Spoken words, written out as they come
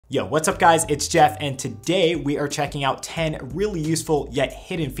Yo, what's up guys? It's Jeff, and today we are checking out 10 really useful yet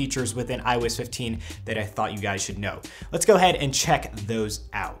hidden features within iOS 15 that I thought you guys should know. Let's go ahead and check those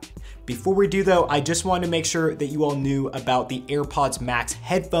out. Before we do though, I just wanted to make sure that you all knew about the AirPods Max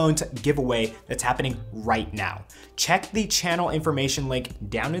headphones giveaway that's happening right now. Check the channel information link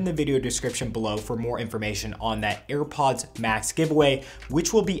down in the video description below for more information on that AirPods Max giveaway,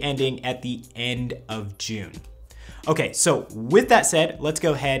 which will be ending at the end of June. Okay, so with that said, let's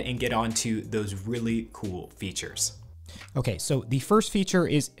go ahead and get on to those really cool features. Okay, so the first feature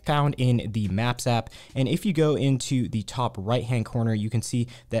is found in the Maps app, and if you go into the top right-hand corner, you can see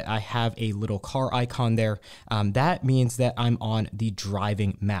that I have a little car icon there. That means that I'm on the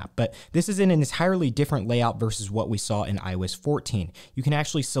driving map, but this is in an entirely different layout versus what we saw in iOS 14. You can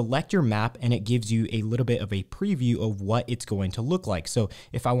actually select your map, and it gives you a little bit of a preview of what it's going to look like. So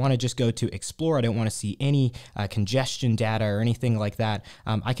if I want to just go to Explore, I don't want to see any congestion data or anything like that,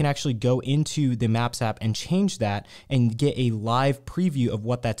 I can actually go into the Maps app and change that and get a live preview of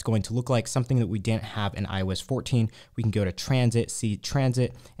what that's going to look like, something that we didn't have in iOS 14. We can go to transit, see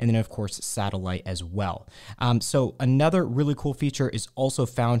transit, and then of course satellite as well. So another really cool feature is also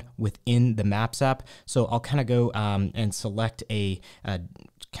found within the Maps app. So I'll kind of go and select a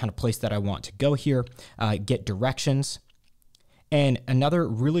kind of place that I want to go here, get directions. And another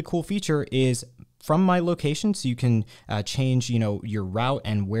really cool feature is from my location, so you can change, your route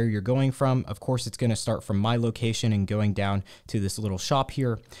and where you're going from. Of course, it's going to start from my location and going down to this little shop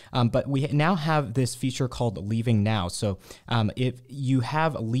here. But we now have this feature called Leaving Now. So if you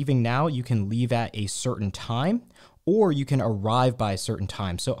have Leaving Now, you can leave at a certain time, or you can arrive by a certain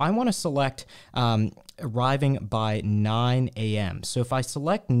time. So I want to select arriving by 9 a.m. So if I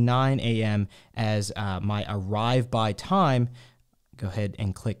select 9 a.m. as my arrive by time, go ahead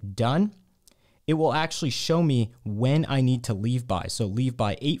and click Done. It will actually show me when I need to leave by. So leave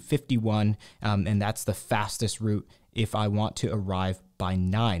by 8:51, and that's the fastest route if I want to arrive by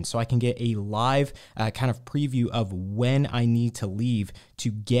 9. So I can get a live kind of preview of when I need to leave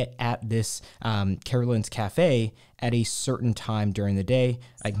to get at this Carolyn's Cafe at a certain time during the day.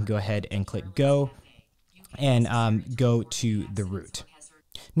 I can go ahead and click Go and go to the route.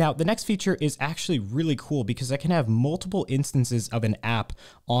 Now, the next feature is actually really cool because I can have multiple instances of an app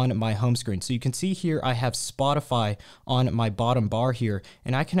on my home screen. So you can see here I have Spotify on my bottom bar here,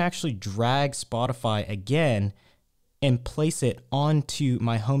 and I can actually drag Spotify again and place it onto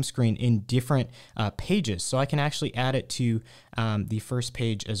my home screen in different pages. So I can actually add it to the first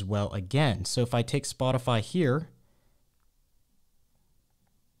page as well again. So if I take Spotify here,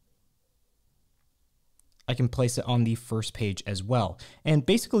 I can place it on the first page as well. And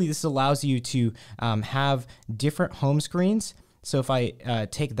basically this allows you to have different home screens. So if I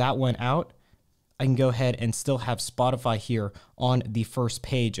take that one out, I can go ahead and still have Spotify here on the first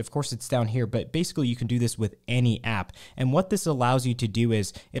page. Of course, it's down here, but basically you can do this with any app. And what this allows you to do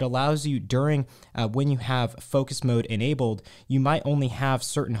is it allows you during when you have focus mode enabled, you might only have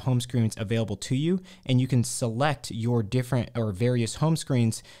certain home screens available to you, and you can select your different or various home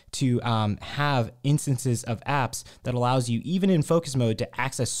screens to have instances of apps that allows you, even in focus mode, to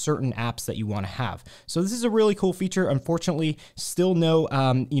access certain apps that you want to have. So this is a really cool feature. Unfortunately, still no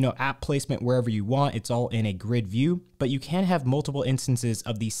app placement wherever you want. It's all in a grid view, but you can have multiple instances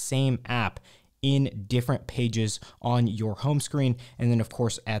of the same app in different pages on your home screen, and then of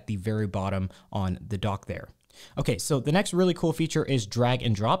course at the very bottom on the dock there. Okay, so the next really cool feature is drag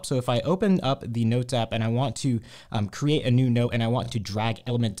and drop. So if I open up the Notes app and I want to create a new note and I want to drag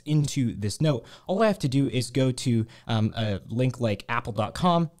elements into this note, all I have to do is go to a link like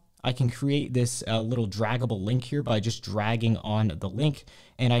apple.com. I can create this little draggable link here by just dragging on the link,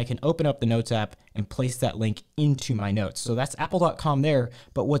 and I can open up the Notes app and place that link into my notes. So that's apple.com there,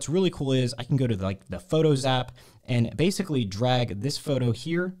 but what's really cool is I can go to the Photos app and basically drag this photo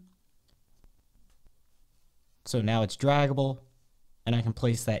here. So now it's draggable, and I can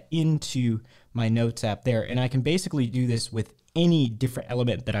place that into my Notes app there, and I can basically do this with any different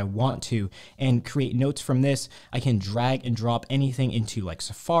element that I want to and create notes from this. I can drag and drop anything into like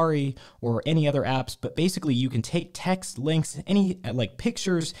Safari or any other apps, but basically you can take text, links, any like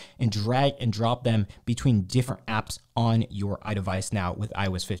pictures, and drag and drop them between different apps on your iDevice now with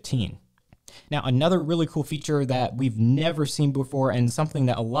iOS 15. Now, another really cool feature that we've never seen before and something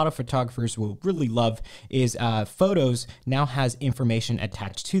that a lot of photographers will really love is photos now has information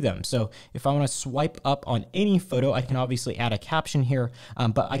attached to them. So if I want to swipe up on any photo, I can obviously add a caption here,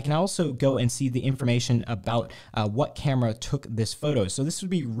 but I can also go and see the information about what camera took this photo. So this would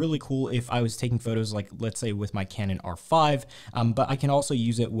be really cool if I was taking photos, like let's say with my Canon R5, but I can also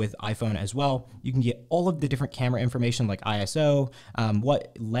use it with iPhone as well. You can get all of the different camera information like ISO,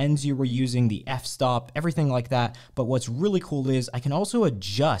 what lens you were using, the f-stop, everything like that. But what's really cool is I can also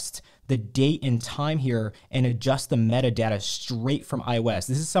adjust the date and time here and adjust the metadata straight from iOS.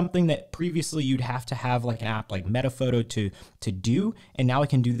 This is something that previously you'd have to have like an app like Metaphoto to do, and now I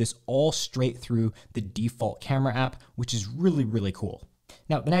can do this all straight through the default camera app, which is really, really cool.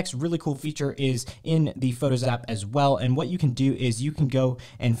 Now, the next really cool feature is in the Photos app as well. And what you can do is you can go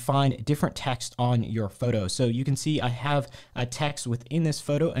and find different text on your photo. So you can see I have a text within this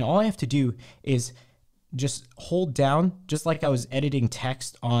photo, and all I have to do is just hold down, just like I was editing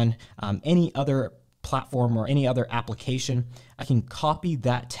text on any other platform or any other application. I can copy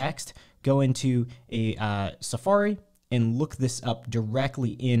that text, go into a Safari and look this up directly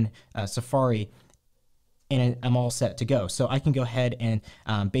in Safari, and I'm all set to go. So I can go ahead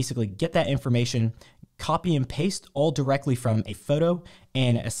and basically get that information, copy and paste all directly from a photo,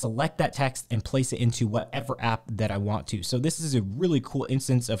 and select that text and place it into whatever app that I want to. So this is a really cool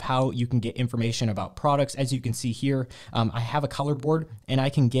instance of how you can get information about products. As you can see here, I have a color board, and I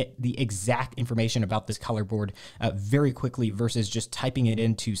can get the exact information about this color board very quickly versus just typing it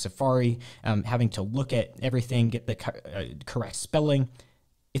into Safari, having to look at everything, get the correct spelling.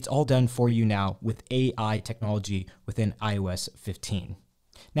 It's all done for you now with AI technology within iOS 15.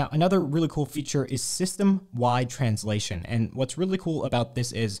 Now, another really cool feature is system-wide translation. And what's really cool about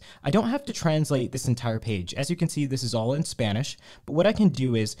this is I don't have to translate this entire page. As you can see, this is all in Spanish, but what I can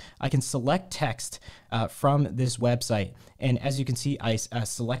do is I can select text from this website. And as you can see, I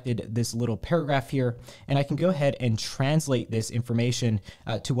selected this little paragraph here, and I can go ahead and translate this information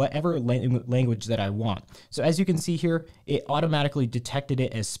to whatever language that I want. So as you can see here, it automatically detected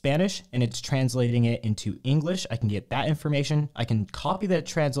it as Spanish, and it's translating it into English. I can get that information. I can copy that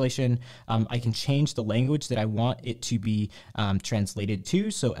translation. I can change the language that I want it to be translated to.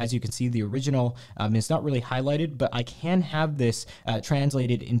 So as you can see, the original is not really highlighted, but I can have this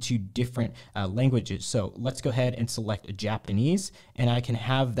translated into different languages. So let's go ahead and select Japanese, and I can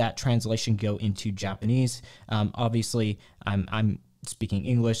have that translation go into Japanese. Obviously, I'm speaking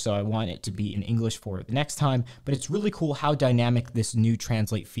English, so I want it to be in English for the next time, but it's really cool how dynamic this new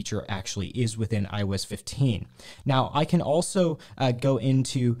translate feature actually is within iOS 15. Now, I can also go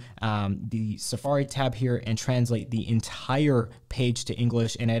into the Safari tab here and translate the entire page to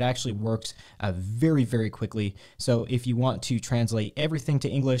English, and it actually works very, very quickly. So if you want to translate everything to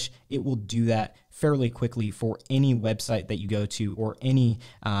English, it will do that fairly quickly for any website that you go to or any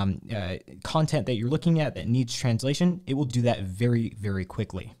content that you're looking at that needs translation. It will do that very, very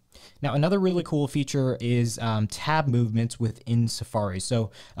quickly. Now, another really cool feature is tab movements within Safari.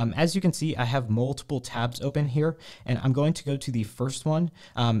 So as you can see, I have multiple tabs open here, and I'm going to go to the first one.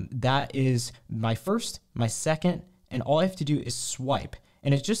 That is my first, my second, and all I have to do is swipe.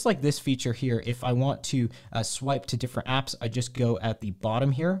 And it's just like this feature here. If I want to swipe to different apps, I just go at the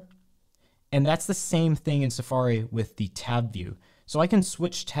bottom here. And that's the same thing in Safari with the tab view. So I can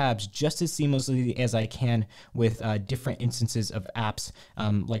switch tabs just as seamlessly as I can with different instances of apps,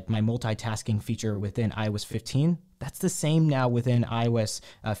 like my multitasking feature within iOS 15. That's the same now within iOS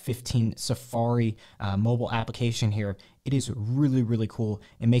 15 Safari mobile application here. It is really, really cool.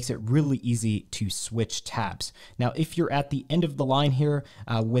 It makes it really easy to switch tabs. Now, if you're at the end of the line here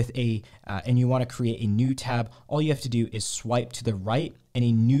with and you want to create a new tab, all you have to do is swipe to the right, and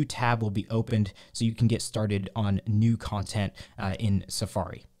a new tab will be opened so you can get started on new content in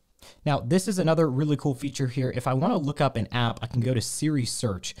Safari. Now, this is another really cool feature here. If I want to look up an app, I can go to Siri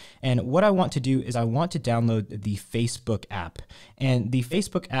search. And what I want to do is I want to download the Facebook app. And the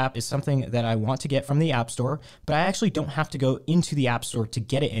Facebook app is something that I want to get from the App Store, but I actually don't have to go into the App Store to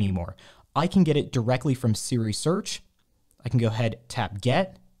get it anymore. I can get it directly from Siri search. I can go ahead, tap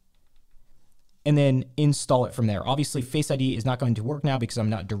Get, and then install it from there. Obviously, Face ID is not going to work now because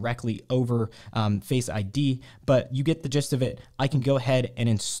I'm not directly over Face ID, but you get the gist of it. I can go ahead and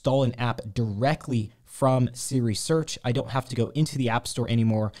install an app directly from Siri search. I don't have to go into the App Store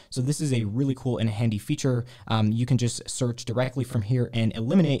anymore. So this is a really cool and handy feature. You can just search directly from here and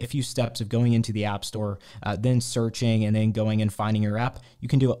eliminate a few steps of going into the App Store, then searching and then going and finding your app. You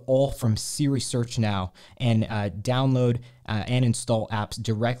can do it all from Siri search now and download and install apps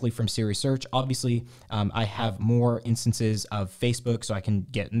directly from Siri search. Obviously, I have more instances of Facebook, so I can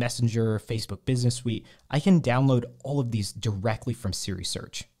get Messenger, Facebook Business Suite. I can download all of these directly from Siri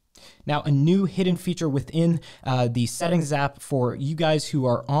search. Now, a new hidden feature within the settings app for you guys who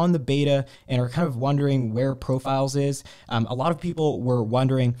are on the beta and are kind of wondering where profiles is. A lot of people were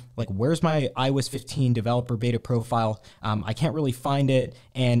wondering, like, where's my iOS 15 developer beta profile? I can't really find it.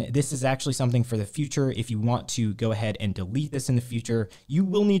 And this is actually something for the future. If you want to go ahead and delete this in the future, you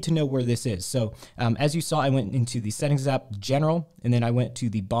will need to know where this is. So as you saw, I went into the settings app general, and then I went to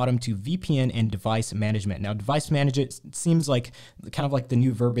the bottom to VPN and device management. Now, device management seems like kind of like the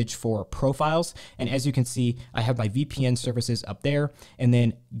new verbiage for profiles. And as you can see, I have my VPN services up there, and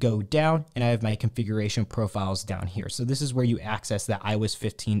then go down and I have my configuration profiles down here. So this is where you access that iOS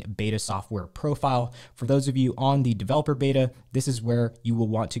 15 beta software profile. For those of you on the developer beta, this is where you will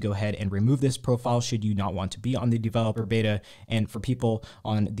want to go ahead and remove this profile should you not want to be on the developer beta. And for people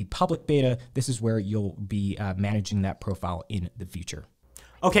on the public beta, this is where you'll be managing that profile in the future.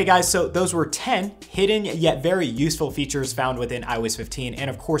 Okay guys, so those were 10 hidden yet very useful features found within iOS 15. And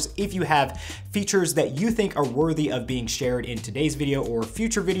of course, if you have features that you think are worthy of being shared in today's video or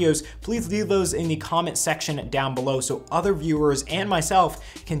future videos, please leave those in the comment section down below so other viewers and myself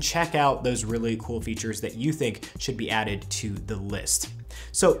can check out those really cool features that you think should be added to the list.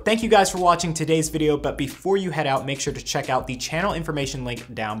 So thank you guys for watching today's video, but before you head out, make sure to check out the channel information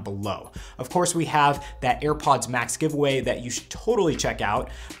link down below. Of course, we have that AirPods Max giveaway that you should totally check out,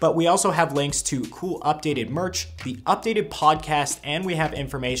 but we also have links to cool updated merch, the updated podcast, and we have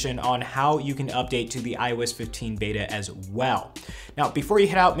information on how you can update to the iOS 15 beta as well. Now, before you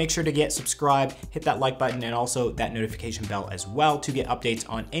head out, make sure to get subscribed, hit that like button, and also that notification bell as well to get updates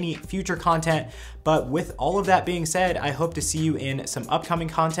on any future content. But with all of that being said, I hope to see you in some upcoming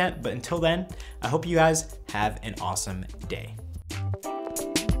content. But until then, I hope you guys have an awesome day.